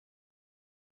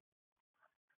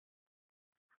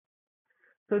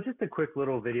So just a quick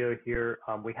little video here.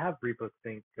 We have Repo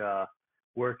Sync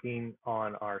working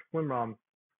on our SlimRoms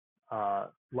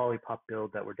lollipop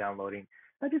build that we're downloading.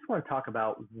 I just want to talk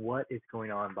about what is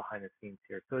going on behind the scenes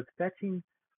here. So it's fetching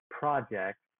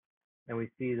projects, and we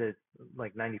see that it's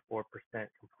like 94%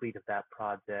 complete of that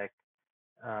project.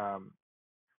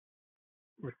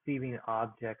 Receiving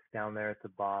objects down there at the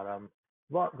bottom.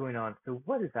 A lot going on. So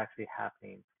what is actually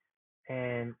happening?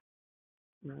 And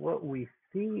what we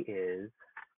see is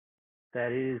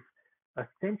that it is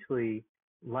essentially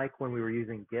like when we were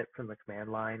using get from the command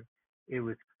line. It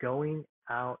was going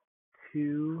out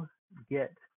to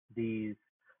get these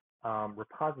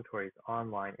repositories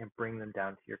online and bring them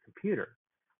down to your computer.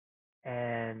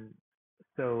 And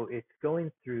so it's going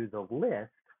through the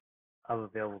list of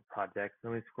available projects.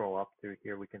 When we scroll up through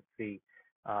here, we can see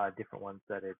different ones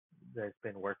that it's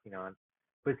been working on.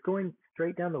 But it's going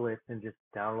straight down the list and just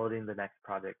downloading the next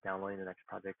project, downloading the next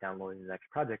project, downloading the next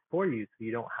project for you, so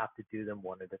you don't have to do them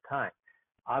one at a time.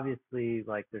 Obviously,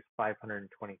 like there's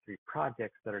 523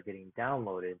 projects that are getting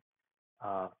downloaded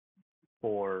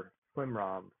for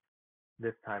SlimRoms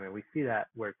this time, and we see that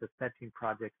where it says fetching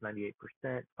projects 98%,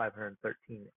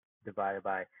 513 divided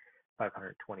by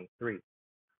 523.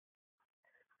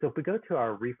 So if we go to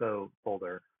our repo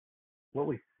folder, what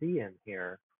we see in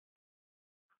here,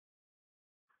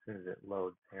 as soon as it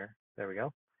loads here, there we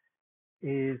go,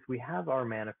 is we have our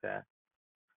manifest.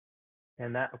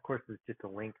 And that, of course, is just a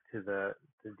link to the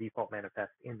default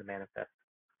manifest in the manifest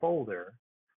folder.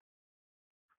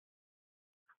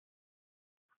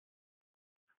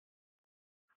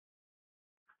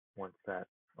 Once that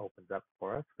opens up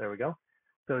for us, there we go.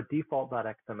 So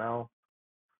default.xml,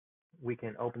 we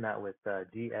can open that with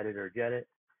gedit or gedit.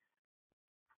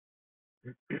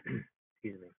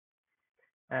 Excuse me.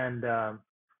 And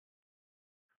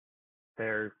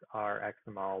there's our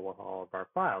XML with all of our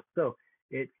files. So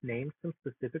it's named some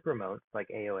specific remotes like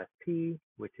AOSP,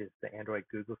 which is the Android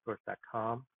Google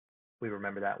Source.com. We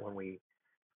remember that when we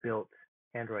built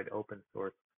Android open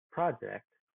source project,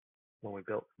 when we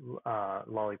built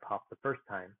Lollipop the first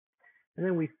time. And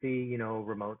then we see,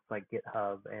 remotes like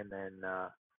GitHub, and then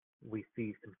we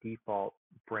see some default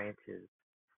branches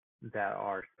that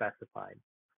are specified.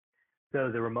 So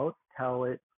the remotes tell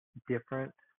it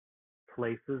different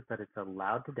places that it's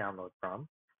allowed to download from.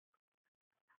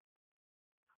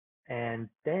 And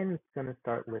then it's going to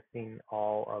start listing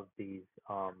all of these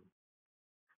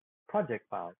project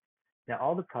files. Now,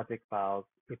 all the project files,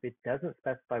 if it doesn't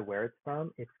specify where it's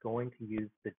from, it's going to use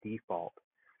the default.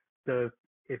 So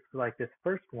if like this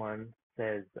first one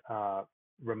says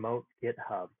remote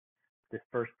GitHub, this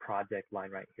first project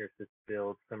line right here says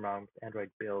build SlimRoms Android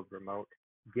build remote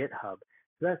GitHub.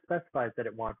 So that specifies that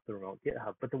it wants the remote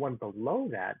GitHub. But the one below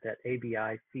that, that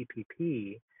ABI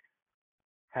CPP,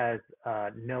 has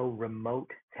no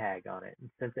remote tag on it. And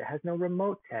since it has no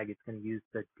remote tag, it's going to use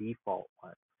the default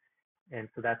one. And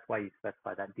so that's why you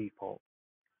specify that default.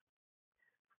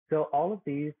 So all of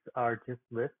these are just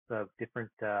lists of different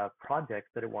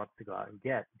projects that it wants to go out and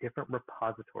get, different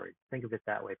repositories. Think of it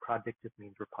that way. Project just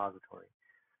means repository.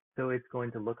 So it's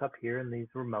going to look up here in these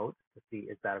remotes to see,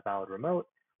 is that a valid remote?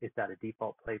 Is that a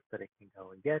default place that it can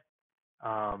go and get?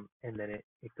 And then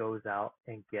it goes out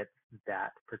and gets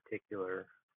that particular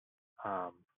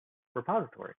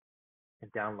repository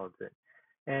and downloads it.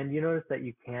 And you notice that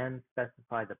you can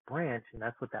specify the branch, and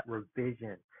that's what that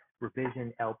revision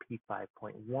LP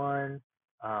 5.1.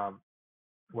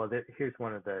 Well, here's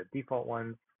one of the default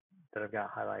ones that I've got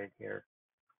highlighted here.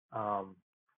 Running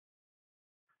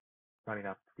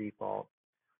off the default.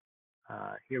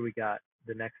 Here we got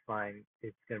the next line.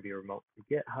 It's going to be remote to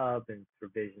GitHub, and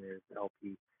revision is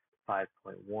LP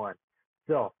 5.1.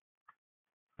 So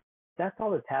that's all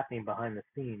that's happening behind the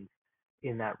scenes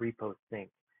in that repo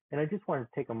sync. And I just wanted to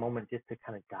take a moment just to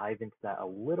kind of dive into that a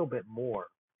little bit more,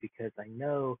 because I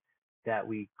know that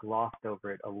we glossed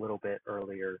over it a little bit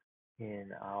earlier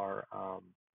in our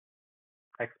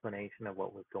explanation of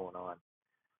what was going on.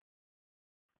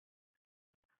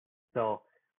 So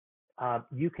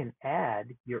you can add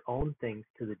your own things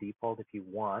to the default if you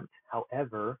want.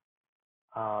 However,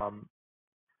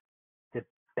 the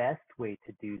best way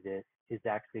to do this is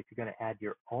actually, if you're going to add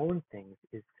your own things,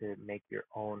 is to make your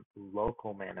own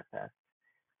local manifest.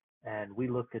 And we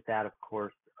looked at that, of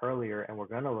course, earlier, and we're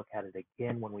going to look at it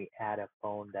again when we add a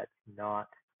phone that's not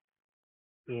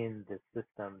in the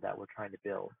system that we're trying to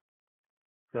build.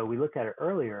 So we looked at it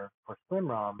earlier for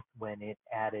SlimRoms when it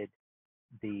added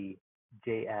the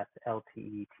JF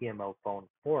LTE TMO phone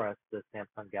for us, the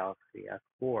Samsung Galaxy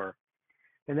S4.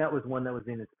 And that was one that was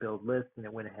in its build list, and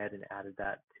it went ahead and added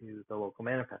that to the local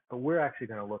manifest. But we're actually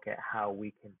going to look at how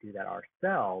we can do that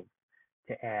ourselves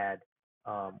to add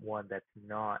one that's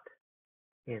not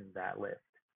in that list.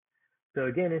 So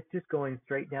again, it's just going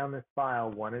straight down this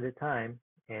file one at a time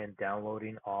and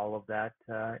downloading all of that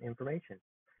information.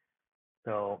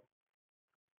 So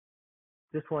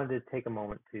just wanted to take a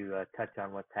moment to touch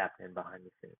on what's happening behind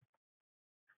the scenes.